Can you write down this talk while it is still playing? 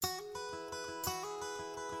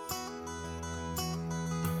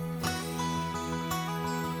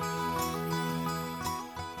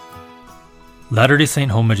Latter-day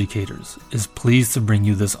Saint Home Educators is pleased to bring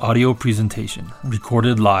you this audio presentation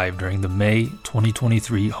recorded live during the May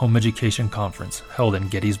 2023 Home Education Conference held in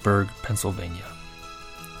Gettysburg, Pennsylvania.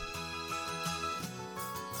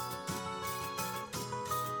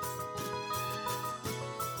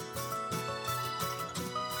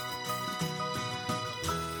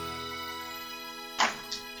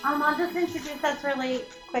 I'll just introduce us really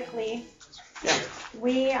quickly.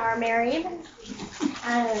 We are married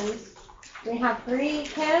and we have 3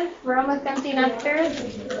 kids. We're almost empty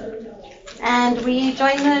nesters. And we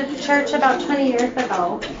joined the church about 20 years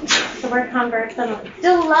ago. So we're converts and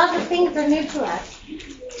still love the things that are new to us.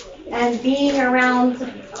 And being around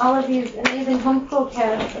all of these amazing homeschool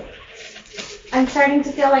kids, I'm starting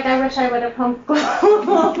to feel like I wish I would have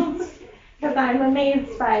homeschooled. Because I'm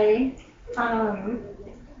amazed by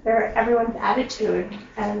everyone's attitude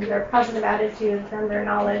and their positive attitudes and their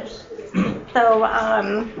knowledge. So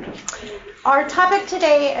our topic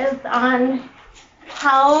today is on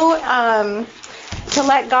how to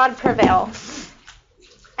let God prevail.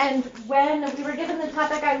 And when we were given the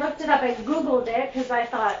topic, I looked it up. I Googled it because I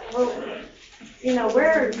thought, well,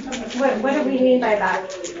 what do we mean by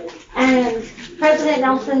that? And President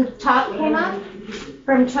Nelson's talk came up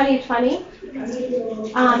from 2020. It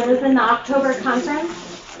was in the October conference.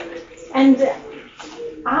 And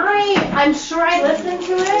I'm sure I listened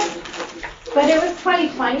to it, but it was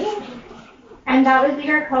 2020, and that was the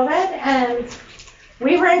year of COVID, and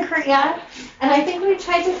we were in Korea, and I think we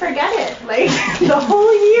tried to forget it, like, the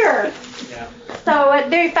whole year. Yeah. So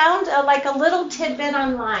they found a little tidbit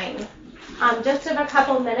online, just of a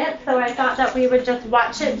couple minutes, so I thought that we would just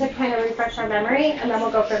watch it to kind of refresh our memory, and then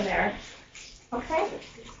we'll go from there. Okay?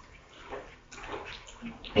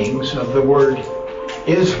 Names of the word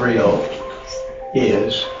Israel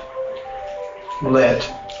is let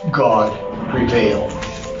God prevail.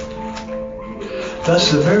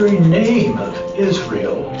 Thus the very name of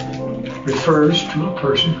Israel refers to a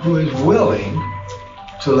person who is willing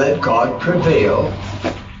to let God prevail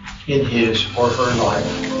in his or her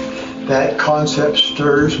life. That concept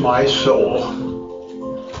stirs my soul.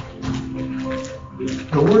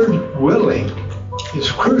 The word willing is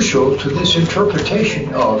crucial to this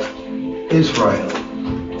interpretation of Israel.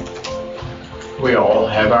 We all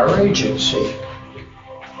have our agency.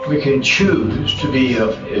 We can choose to be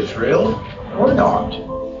of Israel or not.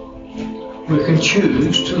 We can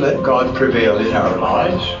choose to let God prevail in our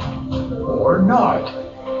lives or not.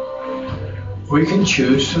 We can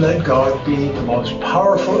choose to let God be the most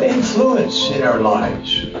powerful influence in our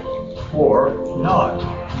lives or not.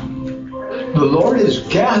 The Lord is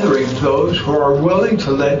gathering those who are willing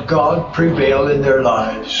to let God prevail in their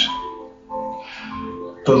lives.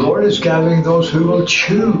 The Lord is gathering those who will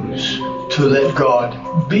choose to let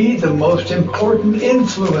God be the most important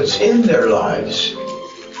influence in their lives.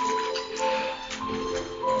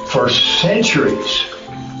 For centuries,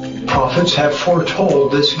 prophets have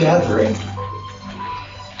foretold this gathering,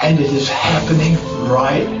 and it is happening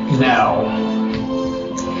right now.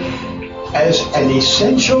 As an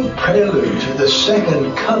essential prelude to the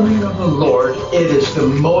second coming of the Lord, it is the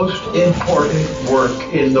most important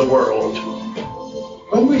work in the world.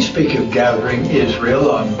 When we speak of gathering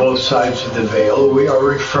Israel on both sides of the veil, we are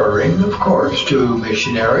referring, of course, to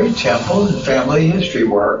missionary, temple, and family history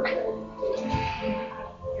work.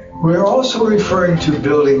 We are also referring to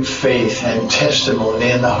building faith and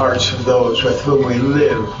testimony in the hearts of those with whom we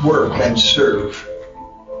live, work, and serve.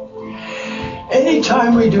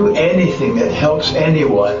 Anytime we do anything that helps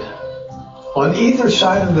anyone on either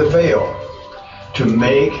side of the veil to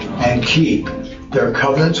make and keep their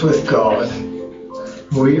covenants with God,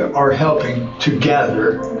 we are helping to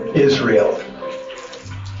gather Israel.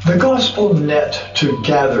 The gospel net to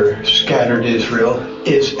gather scattered Israel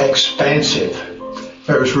is expansive.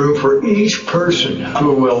 There's room for each person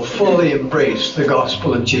who will fully embrace the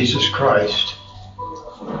gospel of Jesus Christ.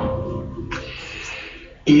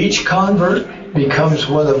 Each convert becomes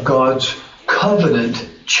one of God's covenant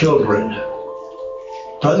children.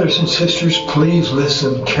 Brothers and sisters, please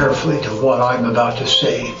listen carefully to what I'm about to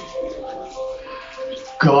say.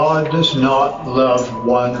 God does not love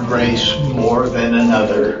one race more than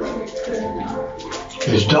another.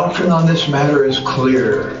 His doctrine on this matter is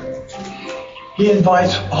clear. He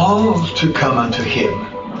invites all to come unto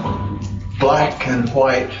him, black and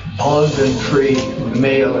white, bond and free,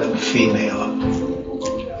 male and female.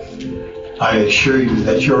 I assure you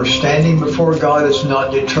that your standing before God is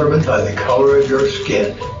not determined by the color of your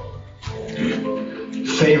skin.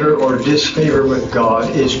 Favor or disfavor with God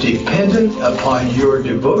is dependent upon your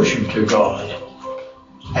devotion to God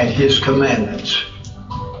and his commandments.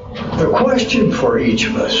 The question for each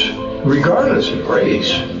of us regardless of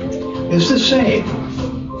race, is the same.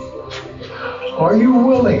 Are you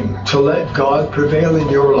willing to let God prevail in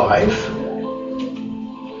your life?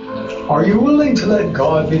 Are you willing to let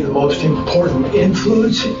God be the most important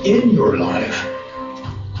influence in your life?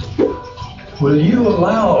 Will you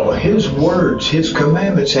allow His words, His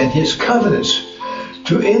commandments, and His covenants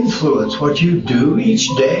to influence what you do each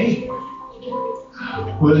day?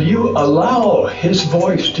 Will you allow His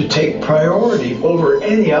voice to take priority over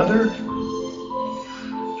any other?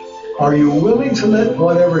 Are you willing to let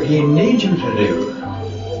whatever He needs you to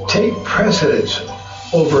do take precedence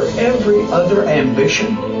over every other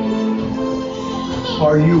ambition?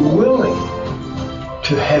 Are you willing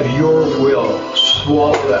to have your will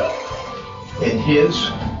swallowed up in His?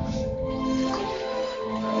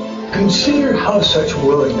 Consider how such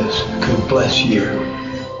willingness could bless you.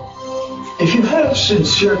 If you have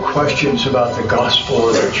sincere questions about the gospel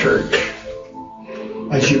or the church,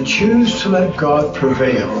 as you choose to let God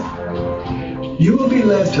prevail, you will be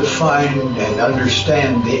led to find and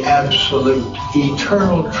understand the absolute,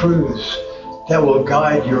 eternal truths that will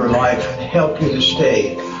guide your life and help you to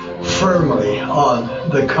stay firmly on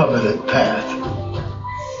the covenant path.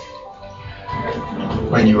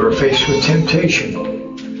 When you are faced with temptation,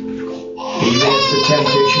 even if the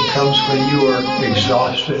temptation comes when you are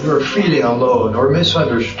exhausted or feeling alone or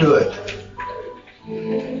misunderstood,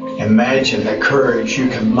 imagine the courage you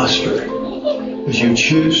can muster as you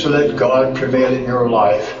choose to let God prevail in your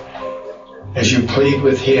life, as you plead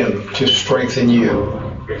with Him to strengthen you.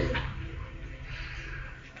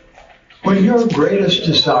 When your greatest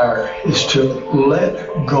desire is to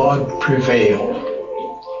let God prevail,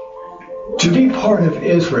 to be part of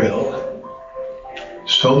Israel,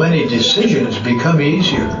 so many decisions become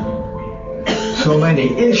easier. So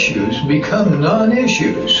many issues become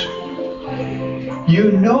non-issues.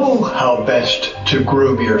 You know how best to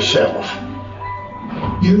groom yourself.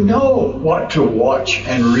 You know what to watch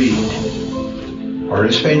and read, or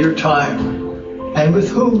to spend your time, and with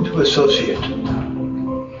whom to associate.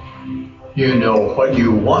 You know what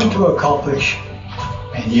you want to accomplish,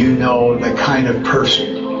 and you know the kind of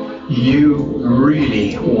person you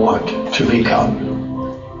really want to become.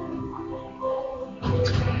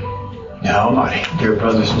 Now, my dear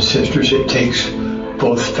brothers and sisters, it takes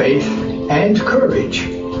both faith and courage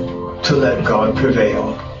to let God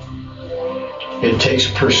prevail. It takes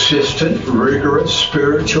persistent, rigorous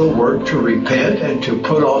spiritual work to repent and to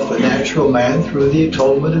put off the natural man through the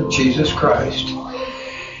atonement of Jesus Christ.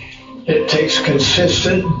 It takes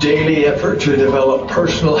consistent daily effort to develop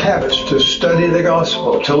personal habits, to study the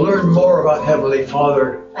gospel, to learn more about Heavenly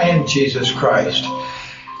Father and Jesus Christ,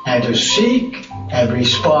 and to seek and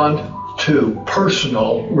respond to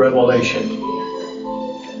personal revelation.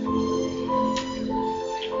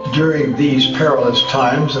 During these perilous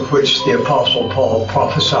times of which the Apostle Paul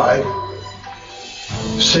prophesied,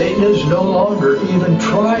 Satan is no longer even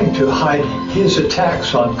trying to hide his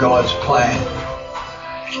attacks on God's plan.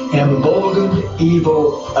 Emboldened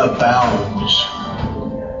evil abounds.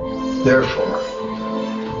 Therefore,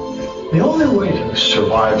 the only way to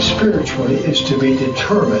survive spiritually is to be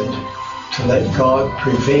determined to let God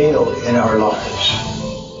prevail in our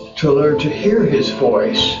lives, to learn to hear His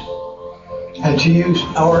voice, and to use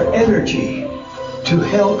our energy to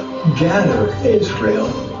help gather Israel.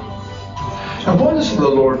 And what is the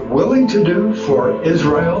Lord willing to do for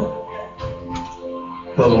Israel?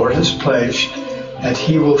 The Lord has pledged that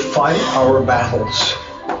He will fight our battles,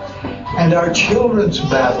 and our children's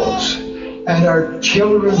battles, and our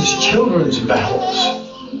children's children's battles,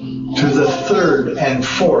 to the third and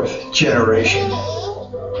fourth generation.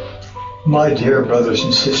 My dear brothers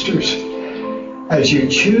and sisters, as you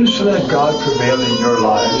choose to let God prevail in your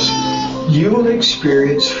lives, you will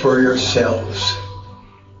experience for yourselves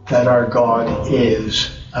that our God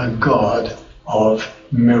is a God of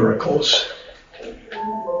miracles.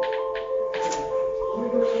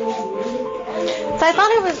 So I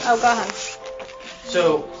thought it was, oh, go ahead.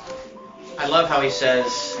 So I love how he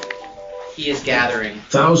says he is gathering.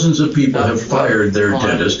 Thousands of people have fired their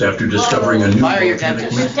dentist after discovering a new Fire your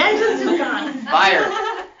dentist. Dentist is gone. Fire.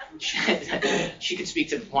 She could speak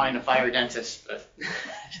to wanting to fire a dentist, but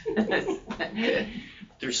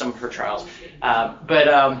through some of her trials.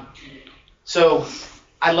 So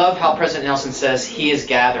I love how President Nelson says he is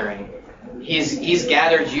gathering. He's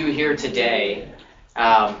gathered you here today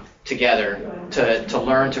together to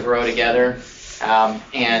learn to grow together,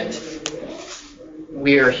 and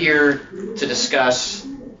we are here to discuss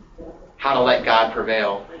how to let God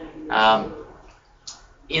prevail.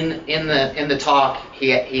 In the talk,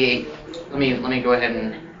 he let me go ahead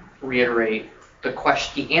and reiterate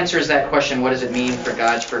he answers that question, what does it mean for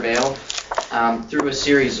God to prevail, through a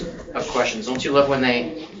series of questions. Don't you love when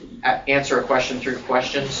they answer a question through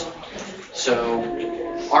questions? So,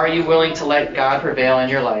 are you willing to let God prevail in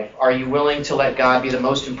your life? Are you willing to let God be the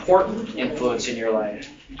most important influence in your life?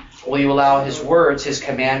 Will you allow His words, His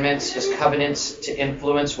commandments, His covenants to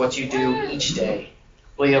influence what you do each day?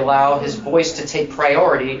 Will you allow His voice to take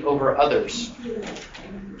priority over others?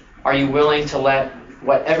 Are you willing to let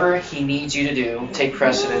whatever He needs you to do take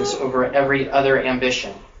precedence over every other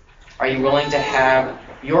ambition? Are you willing to have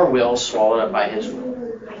your will swallowed up by His will?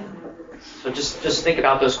 So just think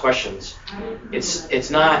about those questions.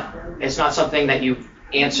 It's not something that you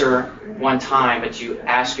answer one time, but you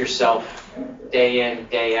ask yourself day in,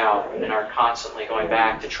 day out, and are constantly going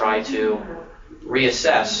back to try to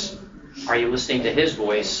reassess. Are you listening to His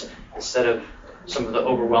voice instead of some of the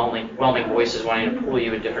overwhelming voices wanting to pull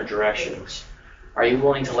you in different directions? Are you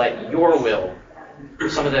willing to let your will,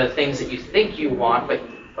 some of the things that you think you want,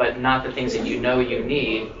 but not the things that you know you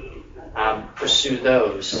need, pursue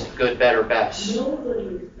those, good, better, best?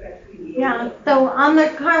 Yeah, so on the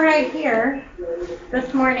car ride here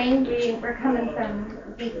this morning, we were coming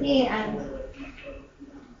from DC, and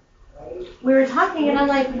we were talking, and I'm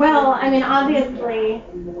like, well, I mean, obviously,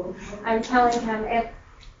 I'm telling him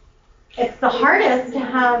it's the hardest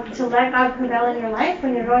to let God prevail in your life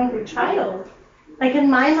when you're going through trials. Like,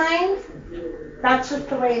 in my mind, that's just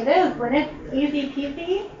the way it is. When it's easy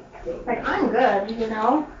peasy, like, I'm good, you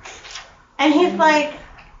know? And he's like,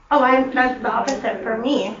 oh, that's the opposite for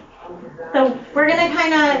me. So we're going to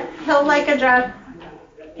kind of, he'll like address,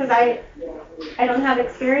 because I don't have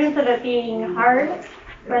experience of it being hard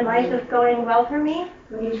when life is going well for me.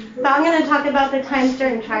 So I'm going to talk about the times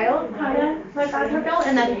during trials, how to let God prevail,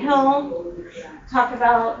 and then he'll talk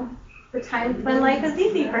about the times when life is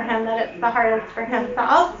easy for him, that it's the hardest for him. So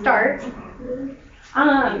I'll start.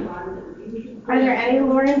 Are there any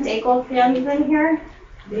Lauren Daigle fans in here?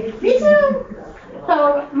 Me too.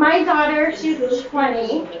 So my daughter, she's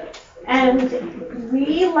 20, and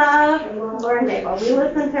we love Lauren Daigle. We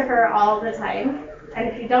listen to her all the time. And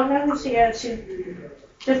if you don't know who she is, she's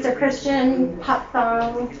just a Christian pop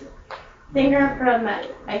song singer from,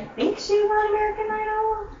 I think she was on American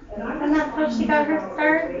Idol, and that's how she got her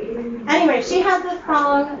start. Anyway, she has this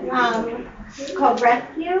song called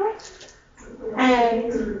Rescue,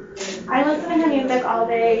 and I listen to her music all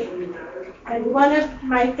day. And one of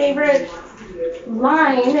my favorite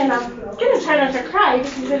lines, and I'm going to try not to cry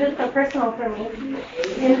because it is so personal for me,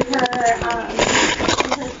 in her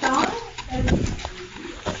song.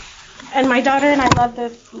 And my daughter and I love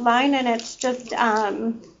this line, and it's just,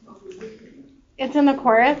 it's in the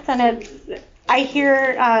chorus, and it's, I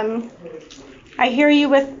hear you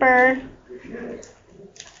whisper.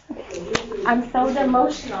 I'm so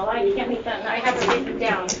emotional, I can't even, I have to write it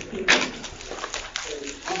down.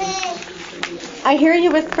 I hear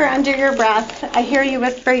you whisper under your breath. I hear you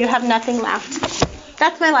whisper you have nothing left.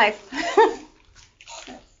 That's my life.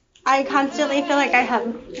 I constantly feel like I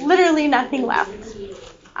have literally nothing left.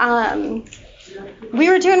 We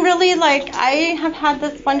were doing really, I have had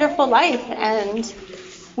this wonderful life, and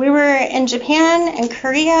we were in Japan and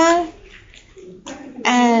Korea,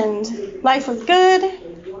 and life was good,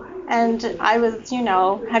 and I was,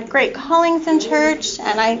 had great callings in church,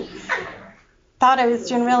 and I thought I was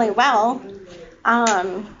doing really well.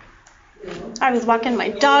 I was walking my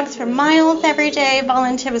dogs for miles every day,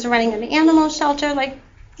 was running an animal shelter,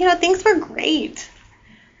 things were great.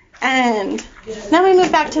 And then we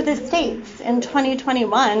moved back to the States in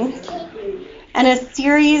 2021, and a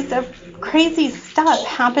series of crazy stuff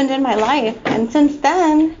happened in my life. And since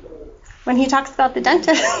then, when he talks about the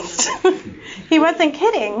dentist, he wasn't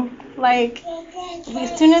kidding.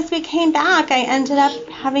 As soon as we came back, I ended up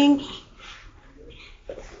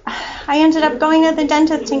going to the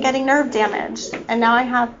dentist and getting nerve damage. And now I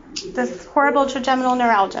have this horrible trigeminal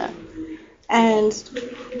neuralgia. And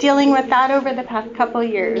dealing with that over the past couple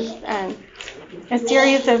years, and a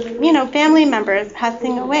series of, family members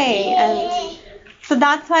passing away. And so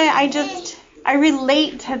that's why I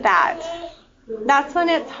relate to that. That's when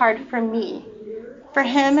it's hard for me. For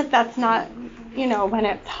him, that's not, when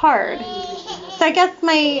it's hard. So I guess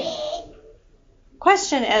my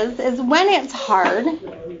question is when it's hard,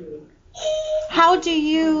 how do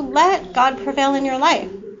you let God prevail in your life?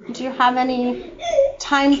 Do you have any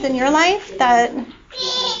times in your life that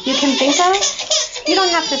you can think of? You don't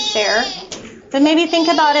have to share, but maybe think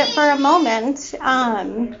about it for a moment.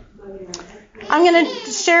 I'm going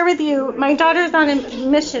to share with you, my daughter's on a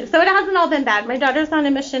mission. So it hasn't all been bad. My daughter's on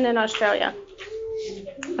a mission in Australia.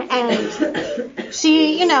 And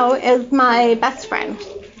she, is my best friend.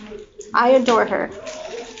 I adore her.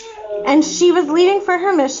 And she was leaving for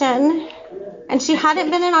her mission, and she hadn't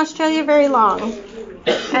been in Australia very long.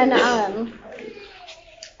 And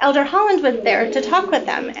Elder Holland was there to talk with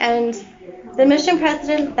them, and the mission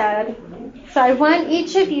president said, so I want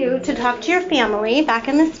each of you to talk to your family back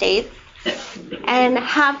in the States and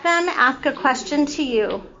have them ask a question to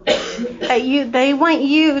you that they want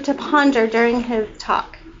you to ponder during his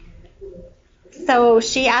talk. So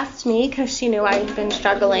she asked me, because she knew I'd been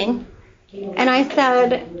struggling, and I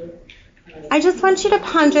said, I just want you to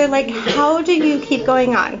ponder, like, how do you keep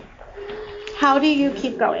going on? How do you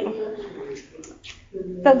keep going?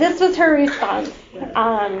 So this was her response.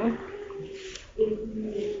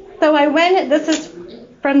 So I went, this is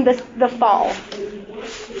from the fall,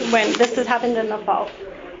 when this has happened in the fall.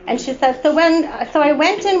 And she said, so I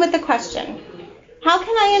went in with the question, how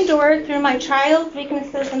can I endure through my trials,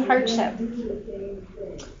 weaknesses, and hardships?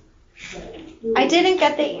 I didn't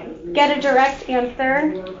get a direct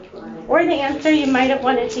answer, or the answer you might have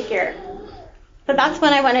wanted to hear. So that's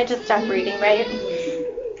when I wanted to stop reading, right?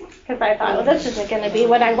 Because I thought, well, this isn't going to be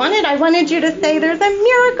what I wanted. I wanted you to say there's a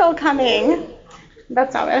miracle coming.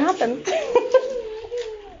 That's not what happened.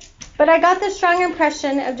 But I got the strong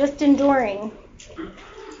impression of just enduring.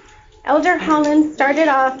 Elder Holland started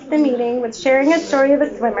off the meeting with sharing a story of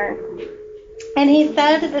a swimmer. And he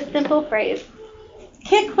said the simple phrase,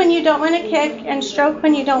 kick when you don't want to kick and stroke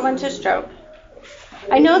when you don't want to stroke.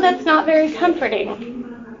 I know that's not very comforting.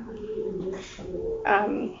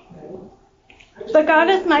 But God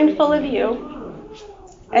is mindful of you,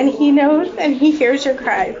 and he knows and he hears your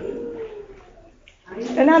cries.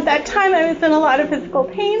 And at that time, I was in a lot of physical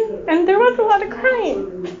pain, and there was a lot of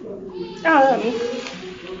crying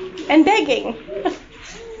and begging.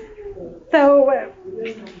 So,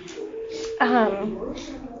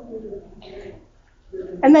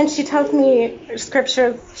 and then she tells me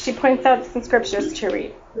scriptures, she points out some scriptures to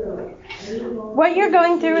read. What you're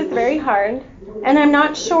going through is very hard, and I'm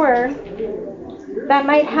not sure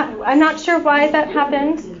I'm not sure why that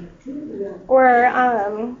happened, or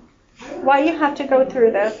why you have to go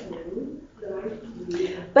through this.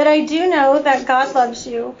 But I do know that God loves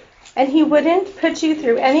you, and he wouldn't put you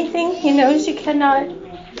through anything he knows you cannot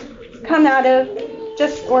come out of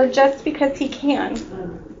just because he can.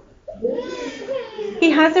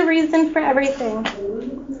 He has a reason for everything.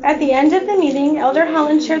 At the end of the meeting, Elder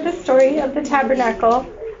Holland shared the story of the tabernacle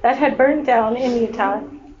that had burnt down in Utah.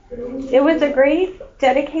 It was a great,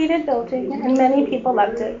 dedicated building, and many people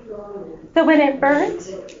loved it. So when it burnt,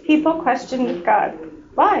 people questioned God.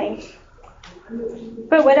 Why?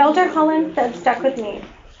 But what Elder Holland said stuck with me.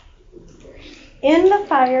 In the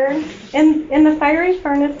fiery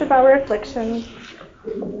furnace of our afflictions,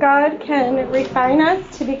 God can refine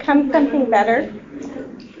us to become something better,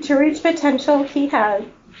 to reach potential he has.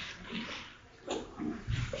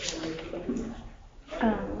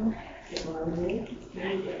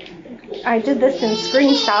 I did this in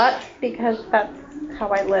screenshots because that's how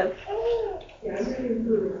I live.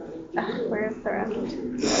 Where's the rest?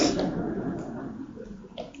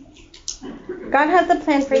 God has a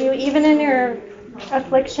plan for you, even in your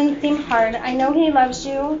afflictions seem hard. I know he loves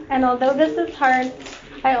you, and although this is hard,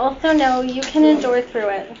 I also know you can endure through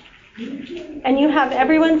it. And you have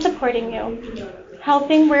everyone supporting you,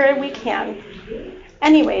 helping where we can.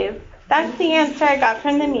 Anyways, that's the answer I got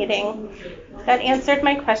from the meeting that answered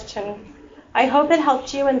my question. I hope it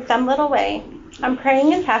helped you in some little way. I'm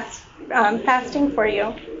praying and fasting for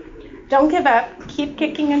you. Don't give up. Keep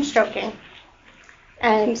kicking and stroking.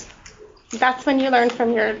 And that's when you learn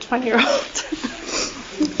from your 20-year-old.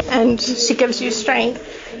 And she gives you strength.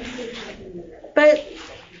 But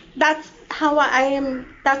that's how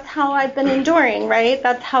I've been enduring, right?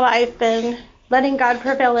 That's how I've been letting God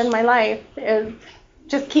prevail in my life, is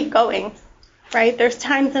just keep going, right? There's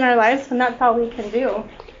times in our lives when that's all we can do.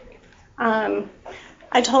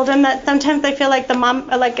 I told him that sometimes I feel like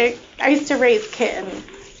I used to raise kittens,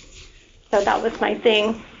 so that was my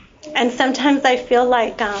thing. And sometimes I feel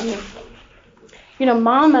like,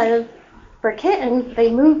 mamas, for kittens,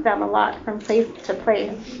 they move them a lot from place to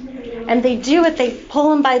place. And they pull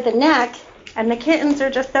them by the neck, and the kittens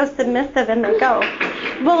are just so submissive and they go.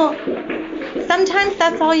 Well, sometimes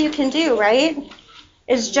that's all you can do, right?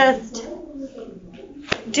 Is just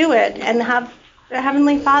do it and have the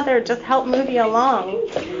Heavenly Father just help move you along.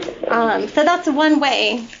 So that's one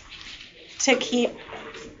way to keep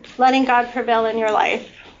letting God prevail in your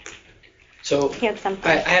life. So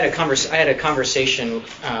I had a conversation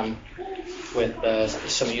with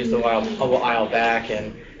some youth a while back,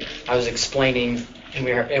 and I was explaining, and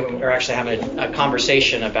we were actually having a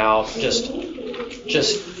conversation about just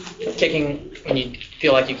kicking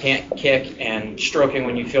feel like you can't kick, and stroking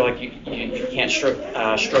when you feel like you can't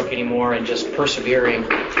stroke anymore, and just persevering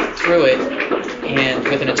through it. And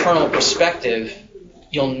with an eternal perspective,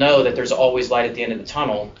 you'll know that there's always light at the end of the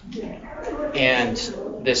tunnel. And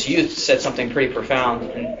this youth said something pretty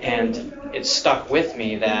profound, and it stuck with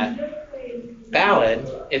me, that ballad,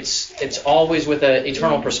 it's always with an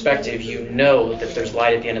eternal perspective. You know that there's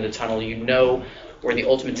light at the end of the tunnel. You know where the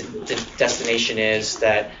ultimate destination is,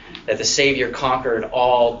 that the Savior conquered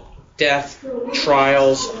all death,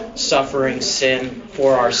 trials, suffering, sin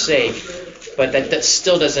for our sake. But that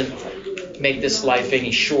still doesn't make this life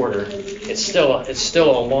any shorter. It's still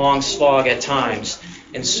a long slog at times.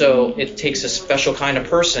 And so it takes a special kind of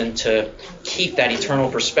person to keep that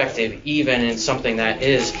eternal perspective, even in something that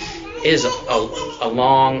is a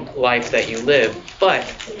long life that you live. But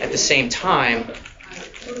at the same time,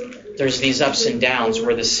 there's these ups and downs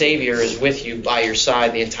where the Savior is with you by your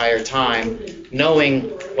side the entire time, knowing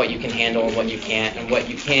what you can handle and what you can't, and what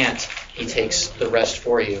you can't, He takes the rest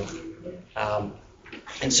for you.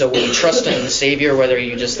 And so when you trust in the Savior, whether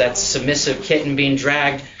you just that submissive kitten being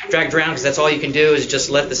dragged around, because that's all you can do is just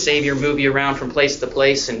let the Savior move you around from place to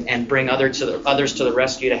place, and bring others to the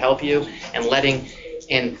rescue to help you, and letting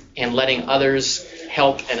others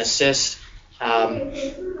help and assist.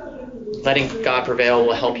 Letting God prevail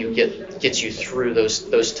will help you get you through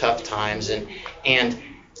those tough times. And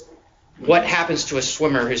what happens to a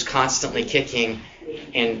swimmer who's constantly kicking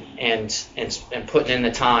and putting in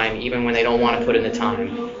the time, even when they don't want to put in the time?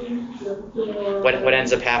 What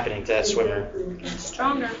ends up happening to that swimmer?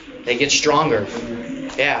 Stronger. They get stronger.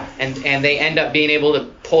 Yeah, and they end up being able to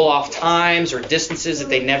pull off times or distances that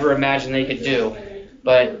they never imagined they could do.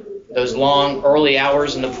 But those long early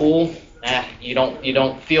hours in the pool, you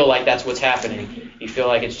don't feel like that's what's happening. You feel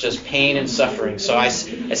like it's just pain and suffering. So I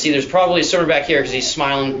see there's probably a swimmer back here because he's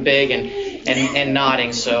smiling big and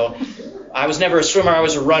nodding. So I was never a swimmer, I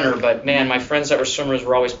was a runner, but man, my friends that were swimmers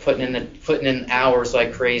were always putting in hours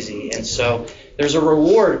like crazy. And so there's a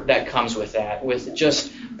reward that comes with that, with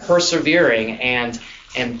just persevering and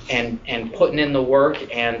putting in the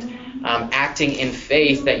work and acting in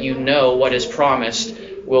faith that you know what is promised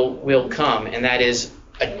will come, and that is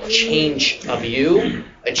a change of you,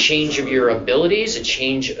 a change of your abilities, a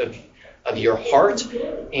change of your heart,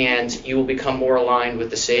 and you will become more aligned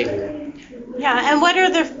with the Savior. Yeah, and what are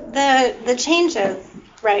the changes,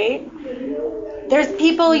 right? There's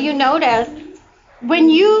people you notice when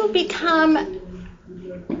you become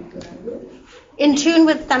in tune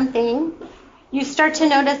with something, you start to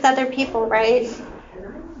notice other people, right?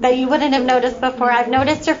 That you wouldn't have noticed before. I've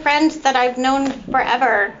noticed a friend that I've known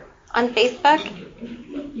forever on Facebook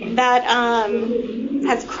that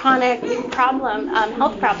has chronic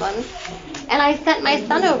health problems, and I sent my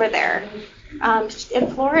son over there in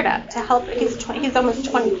Florida to help. He's almost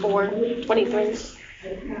 24, 23.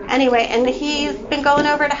 Anyway, and he's been going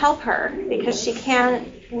over to help her because she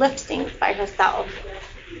can't lift things by herself.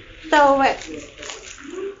 So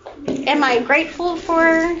am I grateful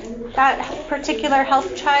for that particular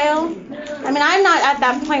health child? I mean, I'm not at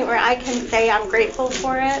that point where I can say I'm grateful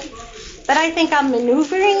for it, but I think I'm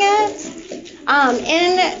maneuvering it.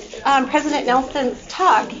 In President Nelson's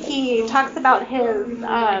talk, he talks about his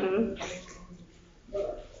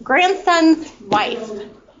grandson's wife,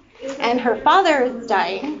 and her father is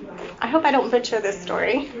dying. I hope I don't butcher this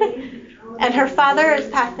story. And her father is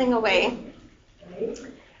passing away.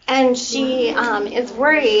 And she is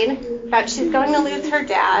worried that she's going to lose her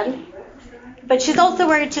dad, but she's also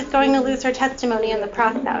worried she's going to lose her testimony in the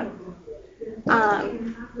process.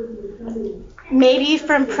 Maybe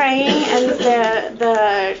from praying and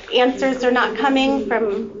the answers are not coming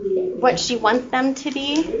from what she wants them to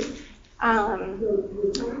be.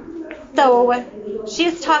 So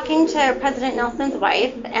she's talking to President Nelson's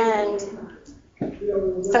wife, and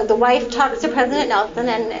so the wife talks to President Nelson,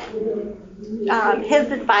 and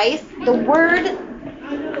his advice,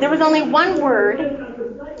 there was only one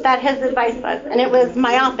word that his advice was, and it was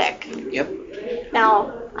myopic. Yep.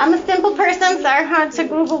 Now, I'm a simple person, so I had to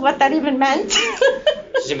Google what that even meant.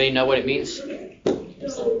 Does anybody know what it means?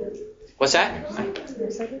 What's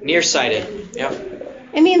that? Nearsighted. Yep.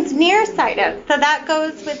 It means nearsighted, so that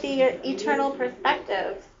goes with the eternal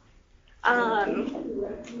perspective.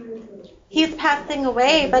 He's passing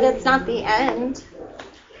away, but it's not the end.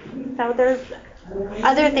 So there's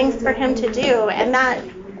other things for him to do, and that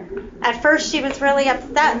at first she was really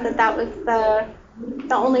upset that was the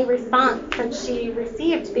only response that she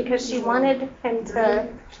received, because she wanted him to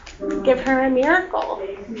give her a miracle,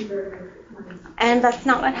 and that's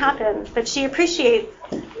not what happened. But she appreciates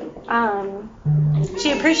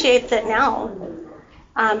it now,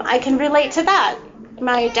 I can relate to that.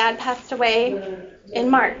 My dad passed away in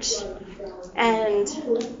March, and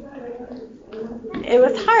it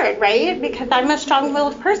was hard, right? Because I'm a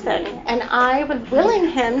strong-willed person, and I was willing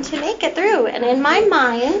him to make it through. And in my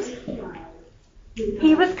mind,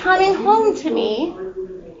 he was coming home to me,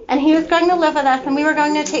 and he was going to live with us, and we were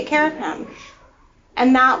going to take care of him.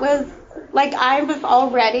 And that was, like, I was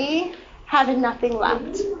already having nothing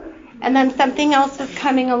left. And then something else was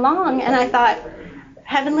coming along, and I thought,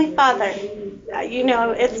 Heavenly Father,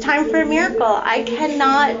 it's time for a miracle. I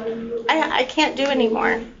can't do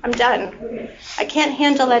anymore. I'm done. I can't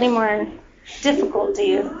handle any more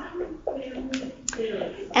difficulties.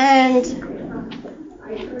 And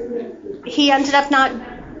he ended up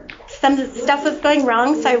some stuff was going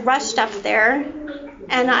wrong, so I rushed up there,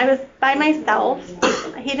 and I was by myself.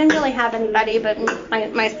 He didn't really have anybody but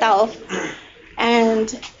myself.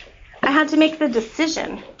 And I had to make the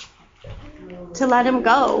decision to let him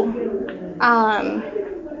go.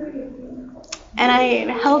 And I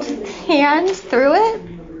held his hand through it,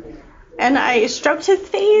 and I stroked his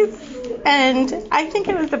face, and I think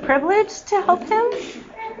it was a privilege to help him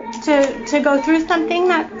to go through something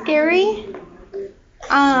that scary.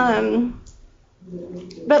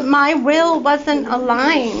 But my will wasn't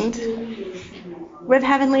aligned with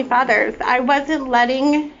Heavenly Father's. I wasn't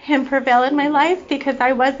letting him prevail in my life because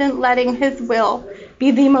I wasn't letting his will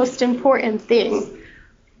be the most important thing.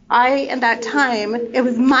 At that time, it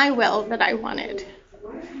was my will that I wanted.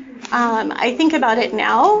 I think about it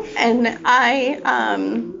now, and I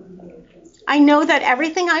know that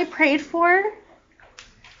everything I prayed for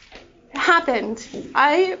happened.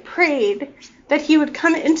 I prayed that he would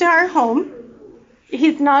come into our home.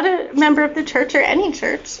 He's not a member of the church or any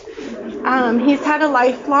church. He's had a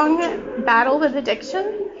lifelong battle with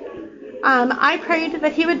addiction. I prayed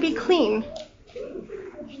that he would be clean.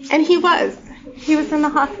 And he was. He was in the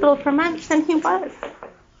hospital for months, and he was.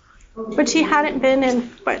 Which he hadn't been in,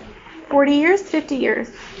 40 years, 50 years.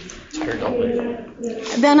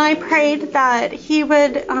 Then I prayed that he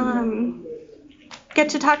would get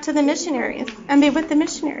to talk to the missionaries and be with the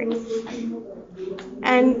missionaries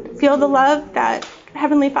and feel the love that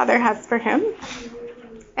Heavenly Father has for him.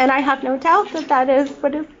 And I have no doubt that is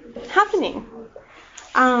what is happening.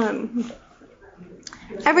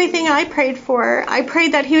 Everything I prayed for, I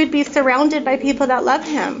prayed that he would be surrounded by people that love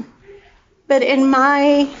him. But in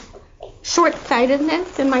my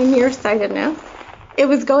short-sightedness and my nearsightedness, it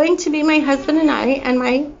was going to be my husband and I and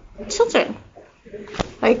my children.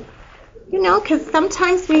 Because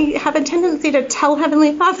sometimes we have a tendency to tell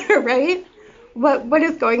Heavenly Father, right, what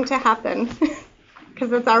is going to happen,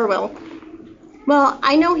 because it's our will. Well,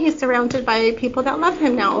 I know he's surrounded by people that love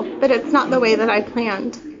him now, but it's not the way that I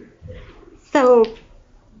planned. So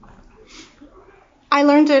I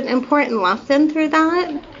learned an important lesson through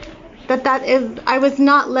that is I was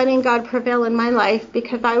not letting God prevail in my life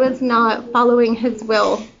because I was not following his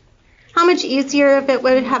will. How much easier if it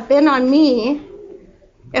would have been on me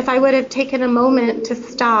if I would have taken a moment to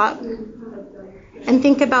stop and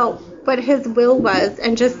think about what his will was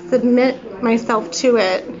and just submit myself to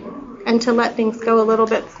it and to let things go a little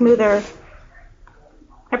bit smoother.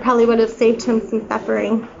 I probably would have saved him some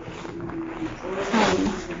suffering.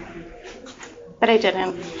 But I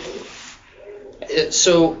didn't.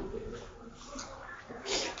 So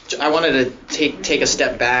I wanted to take a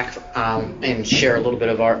step back and share a little bit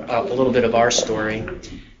of our story.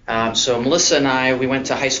 So Melissa and I, we went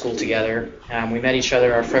to high school together. We met each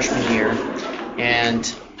other our freshman year,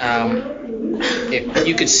 and if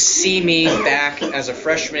you could see me back as a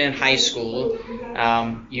freshman in high school,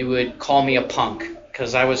 you would call me a punk,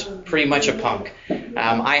 because I was pretty much a punk.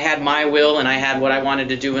 I had my will, and I had what I wanted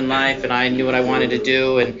to do in life, and I knew what I wanted to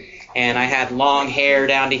do, and I had long hair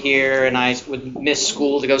down to here, and I would miss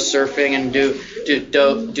school to go surfing and do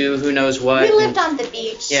who knows what. We lived on the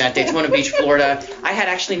beach. Yeah, Daytona Beach, Florida. I had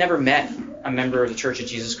actually never met a member of the Church of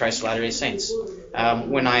Jesus Christ of Latter-day Saints.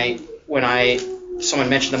 When someone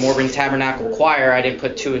mentioned the Mormon Tabernacle Choir, I didn't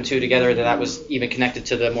put two and two together that was even connected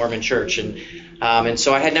to the Mormon Church, and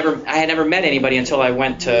so I had never met anybody until I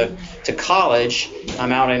went to college.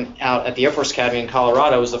 I'm out at the Air Force Academy in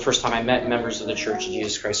Colorado. It was the first time I met members of the Church of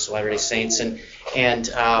Jesus Christ of Latter-day Saints, and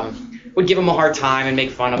would give them a hard time and make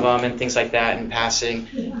fun of them and things like that in passing.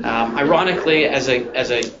 Ironically,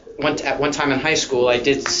 at one time in high school, I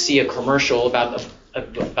did see a commercial about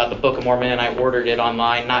the Book of Mormon, and I ordered it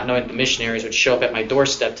online, not knowing the missionaries would show up at my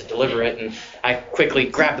doorstep to deliver it. And I quickly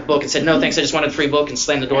grabbed the book and said, "No, thanks, I just wanted a free book," and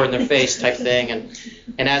slammed the door in their face, type thing.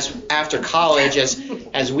 And after college,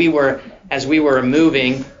 as we were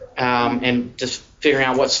moving and just figuring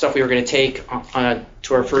out what stuff we were going to take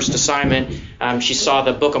to our first assignment, she saw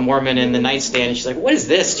the Book of Mormon in the nightstand, and she's like, "What is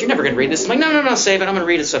this? You're never going to read this." I'm like, no, save it. I'm going to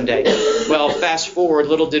read it someday. Well, fast forward,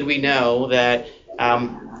 little did we know that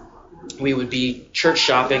we would be church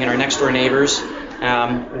shopping, and our next door neighbors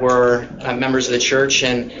were members of the church,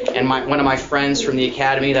 and one of my friends from the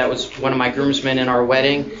academy, that was one of my groomsmen in our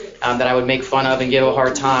wedding, that I would make fun of and give a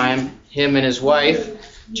hard time, him and his wife,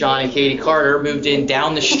 John and Katie Carter, moved in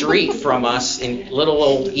down the street from us in little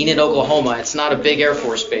old Enid, Oklahoma. It's not a big Air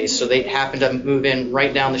Force base, so they happened to move in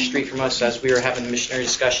right down the street from us as we were having missionary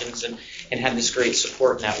discussions and had this great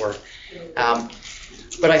support network.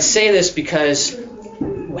 But I say this because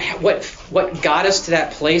what got us to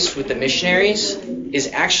that place with the missionaries is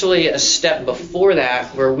actually a step before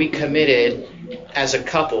that, where we committed as a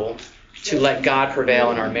couple to let God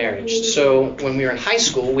prevail in our marriage. So when we were in high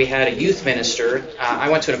school, we had a youth minister. I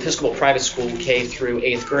went to an Episcopal private school K through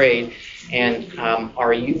 8th grade, and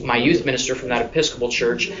my youth minister from that Episcopal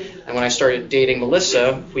church, and when I started dating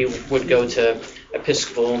Melissa, we would go to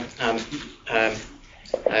Episcopal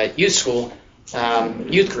youth school,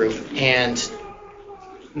 youth group, and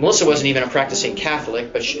Melissa wasn't even a practicing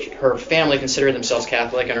Catholic, but her family considered themselves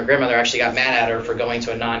Catholic, and her grandmother actually got mad at her for going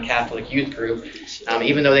to a non-Catholic youth group,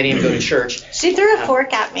 even though they didn't even go to church. She threw a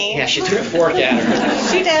fork at me. Yeah, she threw a fork at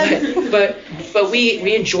her. She did. But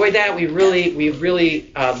we enjoyed that. We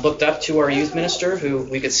really looked up to our youth minister, who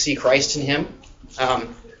we could see Christ in him.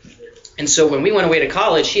 And so when we went away to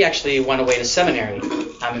college, he actually went away to seminary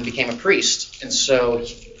and became a priest. And so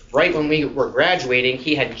right when we were graduating,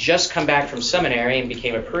 he had just come back from seminary and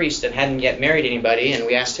became a priest and hadn't yet married anybody, and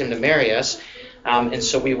we asked him to marry us. And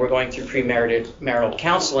so we were going through premarital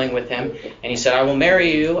counseling with him, and he said, "I will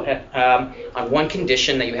marry you on one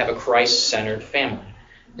condition, that you have a Christ-centered family."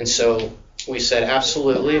 And so we said,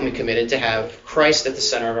 absolutely, and we committed to have Christ at the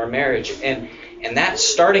center of our marriage. And that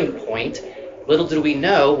starting point, little did we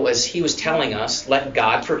know, was he was telling us, let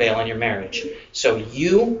God prevail in your marriage. So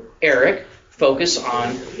you, Eric, focus on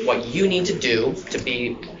what you need to do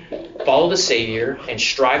to follow the Savior and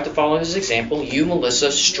strive to follow his example. You,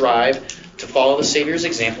 Melissa, strive to follow the Savior's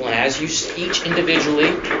example. And as you each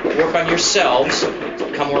individually work on yourselves to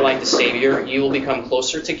become more like the Savior, you will become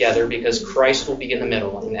closer together, because Christ will be in the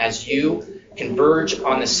middle. And as you converge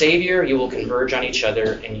on the Savior, you will converge on each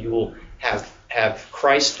other, and you will have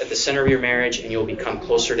Christ at the center of your marriage, and you'll become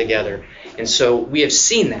closer together. And so we have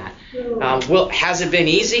seen that. Has it been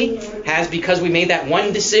easy? Because we made that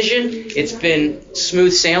one decision, it's been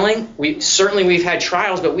smooth sailing? We've had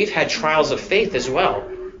trials, but we've had trials of faith as well.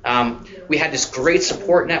 We had this great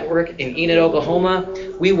support network in Enid, Oklahoma.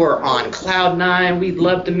 We were on cloud nine. We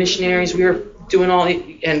loved the missionaries. We were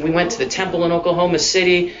doing and we went to the temple in Oklahoma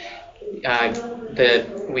City.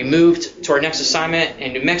 We moved to our next assignment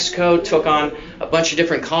in New Mexico, took on a bunch of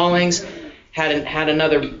different callings, had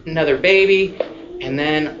another baby, and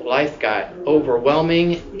then life got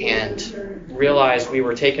overwhelming, and realized we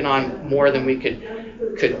were taking on more than we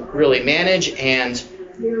could really manage. And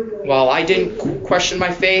while I didn't question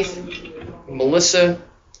my faith, Melissa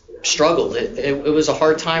struggled. It was a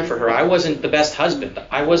hard time for her. I wasn't the best husband.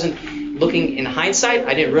 I wasn't, looking in hindsight,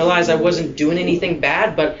 I didn't realize I wasn't doing anything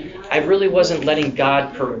bad, but I really wasn't letting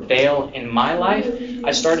God prevail in my life.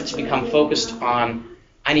 I started to become focused on,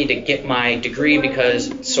 I need to get my degree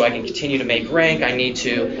so I can continue to make rank. I need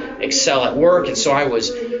to excel at work, and so I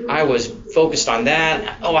was focused on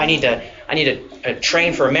that. Oh, I need to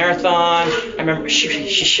train for a marathon. I remember she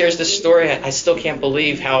shares this story. I still can't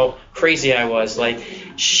believe how crazy I was. Like,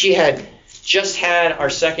 she had just had our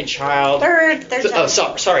second child. Third child.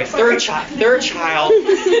 Third child.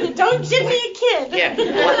 Don't give me a kid. Yeah,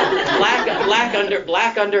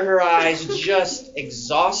 black under her eyes, just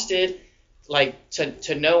exhausted, like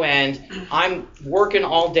to no end. I'm working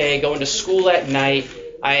all day, going to school at night.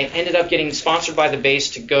 I ended up getting sponsored by the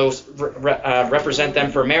base to go represent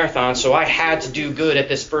them for a marathon, so I had to do good at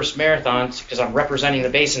this first marathon because I'm representing the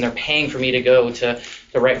base, and they're paying for me to go to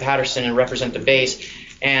Wright-Patterson and represent the base.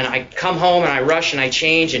 And I come home and I rush and I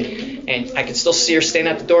change, and I can still see her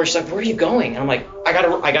standing at the door. She's like, "Where are you going?" And I'm like, I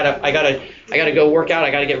gotta go work out.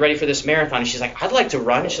 I gotta get ready for this marathon. And she's like, "I'd like to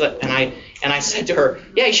run." And she's like, and I said to her,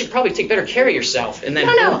 "Yeah, you should probably take better care of yourself." And then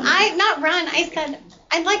I not run. I said,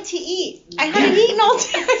 I'd like to eat. I haven't eaten all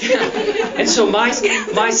day. And so my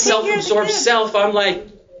self-absorbed self, I'm like,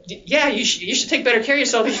 yeah, you should take better care of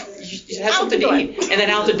yourself. You should have something to eat. And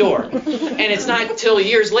then out the door. And it's not till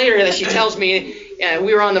years later that she tells me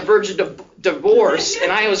we were on the verge of divorce,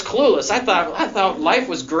 and I was clueless. I thought life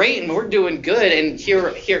was great and we're doing good. And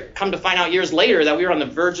here, come to find out years later that we were on the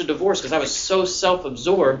verge of divorce because I was so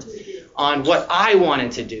self-absorbed on what I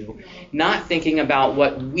wanted to do, not thinking about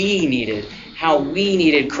what we needed, how we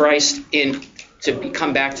needed Christ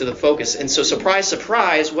come back to the focus. And so, surprise,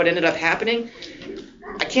 surprise, what ended up happening?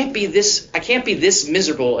 I can't be this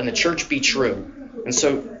miserable and the church be true. And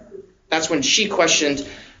so that's when she questioned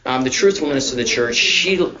the truthfulness of the church.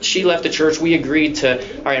 She left the church. We agreed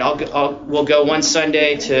to, all right, we'll go one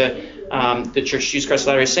Sunday to the Church of Jesus Christ of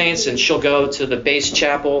Latter-day Saints, and she'll go to the base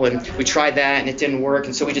chapel. And we tried that, and it didn't work.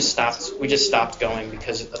 And so we just stopped going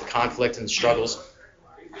because of the conflict and the struggles.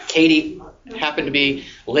 Katie happened to be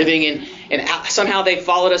living and somehow they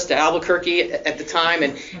followed us to Albuquerque at the time,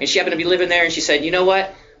 and she happened to be living there, and she said, you know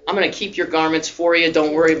what? I'm going to keep your garments for you.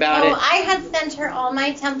 Don't worry about it. I had sent her all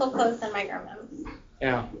my temple clothes and my garments.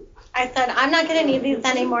 Yeah. I said, I'm not going to need these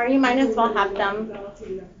anymore. You might as well have them.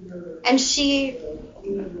 And she,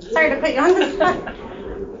 sorry to put you on the spot,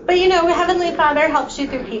 but Heavenly Father helps you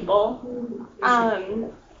through people.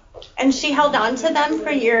 And she held on to them for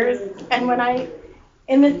years. And when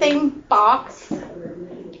in the same box,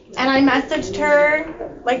 and I messaged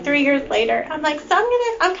her like 3 years later, I'm like, so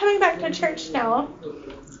I'm coming back to church now.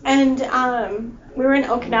 And we were in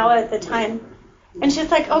Okinawa at the time. And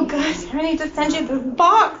she's like, oh, good, I need to send you this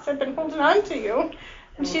box. I've been holding on to you.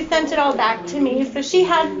 And she sent it all back to me. So she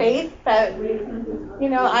had faith that,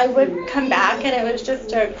 I would come back, and it was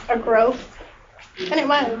just a growth. And it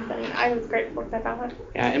was, and I was grateful for that.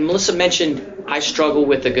 Yeah, and Melissa mentioned I struggle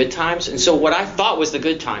with the good times. And so what I thought was the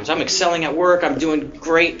good times, I'm excelling at work, I'm doing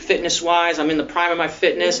great fitness-wise, I'm in the prime of my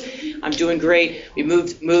fitness, I'm doing great. We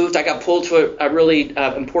moved. I got pulled to a really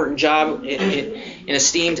important job in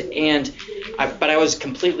Esteemed, but I was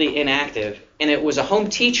completely inactive. And it was a home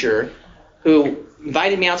teacher who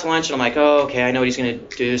invited me out to lunch, and I'm like, oh, okay, I know what he's going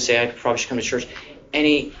to do, say I probably should come to church.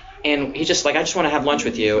 And he's just like, I just want to have lunch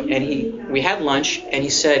with you. And we had lunch, and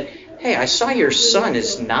he said, hey, I saw your son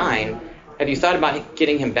is 9. Have you thought about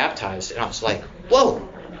getting him baptized? And I was like, whoa.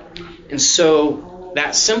 And so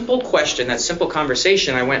that simple question, that simple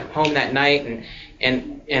conversation, I went home that night,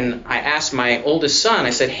 and I asked my oldest son,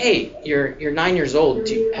 I said, hey, you're 9 years old.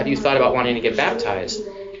 Have you thought about wanting to get baptized?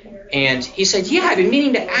 And he said, yeah, I've been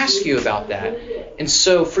meaning to ask you about that. And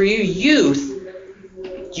so for you youth,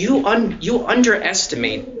 you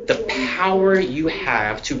underestimate the power you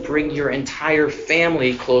have to bring your entire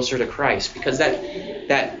family closer to Christ, because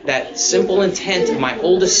that simple intent of my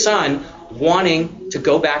oldest son wanting to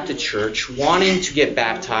go back to church, wanting to get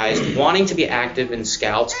baptized, wanting to be active in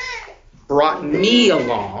Scouts, brought me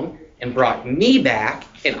along and brought me back,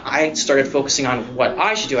 and I started focusing on what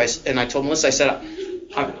I should do. And I told Melissa, I said,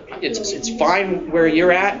 it's fine where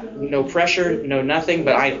you're at, no pressure, no nothing,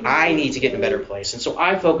 but I need to get in a better place. And so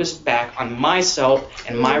I focused back on myself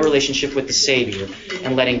and my relationship with the Savior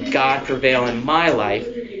and letting God prevail in my life.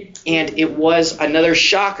 And it was another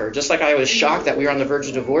shocker. Just like I was shocked that we were on the verge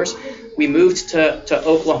of divorce, we moved to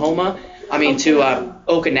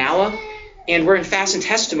Okinawa. And we're in fast and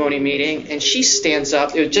testimony meeting, and she stands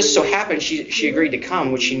up. It just so happened she agreed to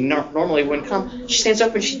come, which she normally wouldn't come. She stands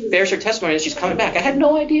up and she bears her testimony that she's coming back. I had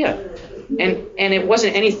no idea, and it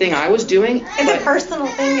wasn't anything I was doing. It's a personal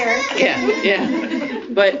thing here. Yeah.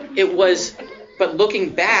 But looking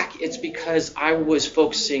back, it's because I was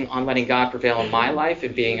focusing on letting God prevail in my life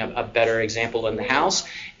and being a better example in the house,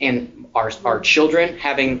 and our children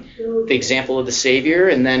having the example of the Savior,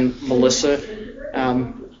 and then Melissa.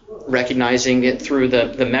 Recognizing it through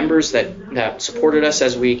the members that supported us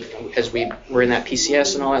as we were in that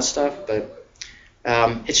PCS and all that stuff. But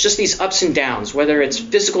it's just these ups and downs, whether it's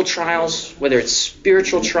physical trials, whether it's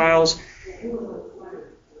spiritual trials.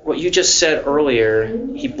 What you just said earlier,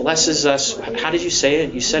 he blesses us. How did you say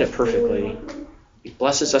it? You said it perfectly. He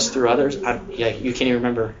blesses us through others. You can't even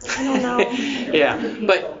remember. I don't know.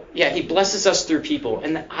 He blesses us through people.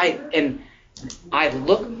 And I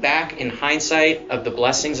look back in hindsight of the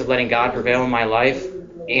blessings of letting God prevail in my life,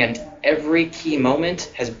 and every key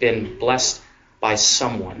moment has been blessed by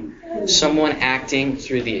someone acting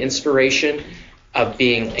through the inspiration of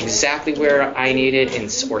being exactly where I needed,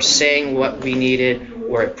 or saying what we needed,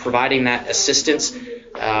 or providing that assistance.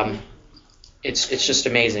 It's just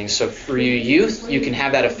amazing. So for you youth, you can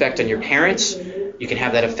have that effect on your parents. You can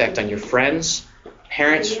have that effect on your friends.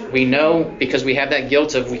 Parents, we know, because we have that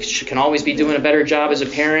guilt of we can always be doing a better job as a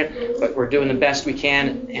parent, but we're doing the best we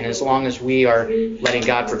can, and as long as we are letting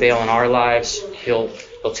God prevail in our lives, He'll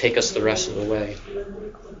take us the rest of the way.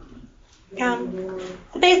 Yeah.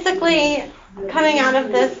 So basically, coming out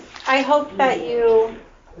of this, I hope that you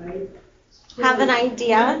have an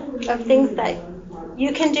idea of things that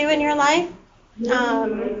you can do in your life,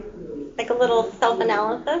 like a little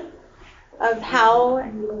self-analysis of how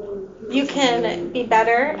you can be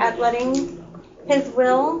better at letting His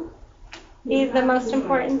will be the most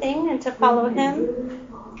important thing and to follow Him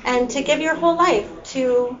and to give your whole life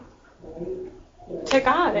to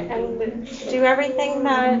God and do everything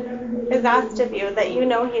that is asked of you, that you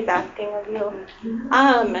know He's asking of you.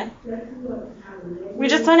 We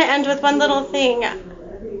just want to end with one little thing.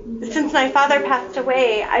 Since my father passed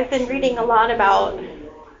away, I've been reading a lot about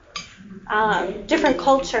different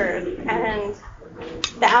cultures and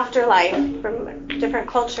the afterlife from different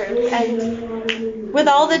cultures. And with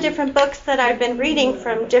all the different books that I've been reading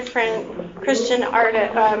from different Christian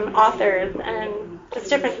authors and just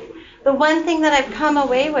different, the one thing that I've come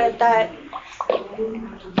away with that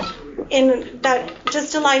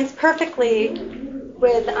just aligns perfectly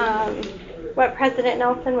with what President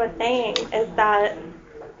Nelson was saying is that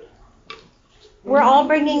we're all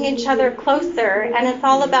bringing each other closer, and it's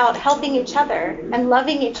all about helping each other and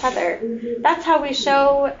loving each other. That's how we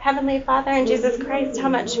show Heavenly Father and Jesus Christ how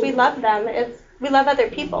much we love them, is we love other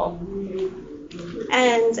people.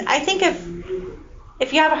 And I think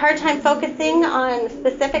if you have a hard time focusing on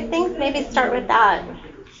specific things, maybe start with that.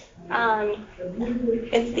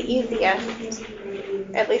 It's the easiest,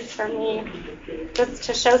 at least for me, just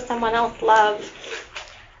to show someone else love.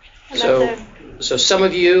 And So some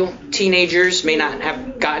of you teenagers may not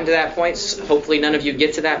have gotten to that point. Hopefully none of you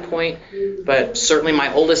get to that point. But certainly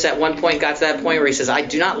my oldest at one point got to that point where he says, I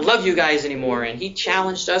do not love you guys anymore. And he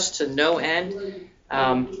challenged us to no end.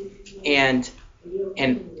 And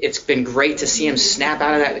it's been great to see him snap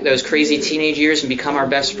out of those crazy teenage years and become our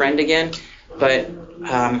best friend again. But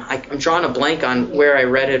I'm drawing a blank on where I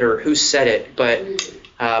read it or who said it. But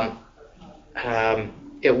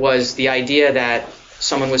it was the idea that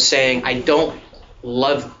someone was saying, I don't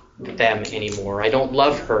love them anymore. I don't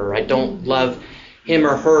love her. I don't love him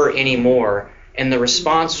or her anymore. And the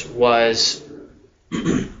response was,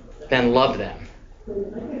 then love them.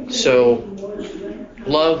 So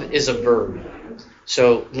love is a verb.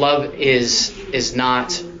 So love is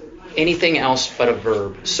not anything else but a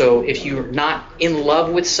verb. So if you're not in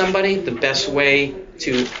love with somebody, the best way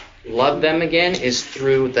to love them again is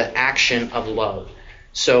through the action of love.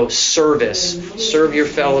 So service, serve your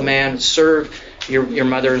fellow man, serve your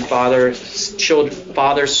mother and father,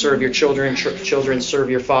 fathers serve your children, children serve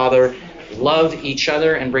your father. Love each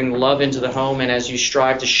other and bring love into the home. And as you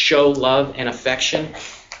strive to show love and affection,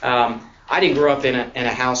 I didn't grow up in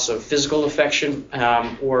a house of physical affection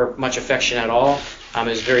or much affection at all. It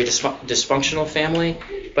was a very dysfunctional family,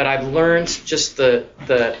 but I've learned just the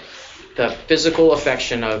physical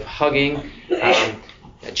affection of hugging.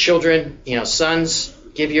 Children, sons,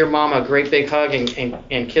 give your mom a great big hug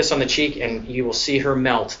and kiss on the cheek, and you will see her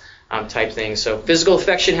melt, type thing. So physical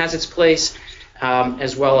affection has its place,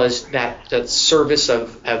 as well as that service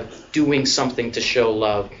of doing something to show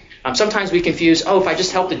love. Sometimes we confuse, if I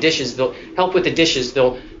just help with the dishes,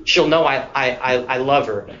 she'll know I love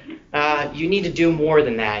her. You need to do more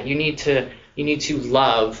than that. You need to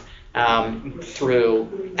love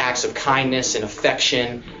through acts of kindness and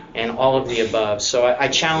affection and all of the above. So I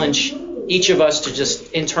challenge each of us to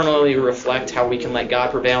just internally reflect how we can let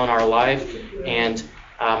God prevail in our life. And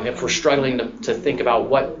if we're struggling to think about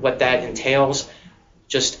what that entails,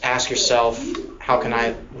 just ask yourself, how can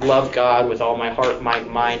I love God with all my heart, my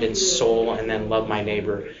mind, and soul, and then love my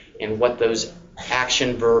neighbor, and what those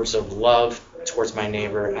action verbs of love towards my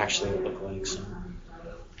neighbor actually look like. So,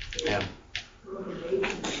 yeah.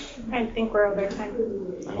 I think we're over time.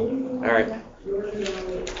 All right.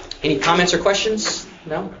 Any comments or questions?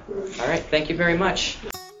 No? All right. Thank you very much.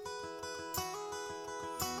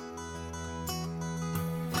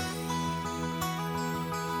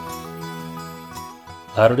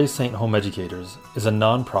 Latter-day Saint Home Educators is a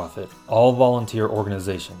non-profit, all-volunteer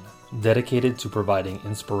organization dedicated to providing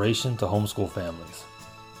inspiration to homeschool families.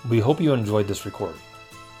 We hope you enjoyed this recording.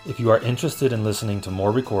 If you are interested in listening to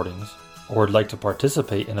more recordings or would like to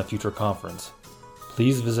participate in a future conference,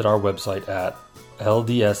 please visit our website at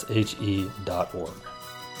ldshe.org.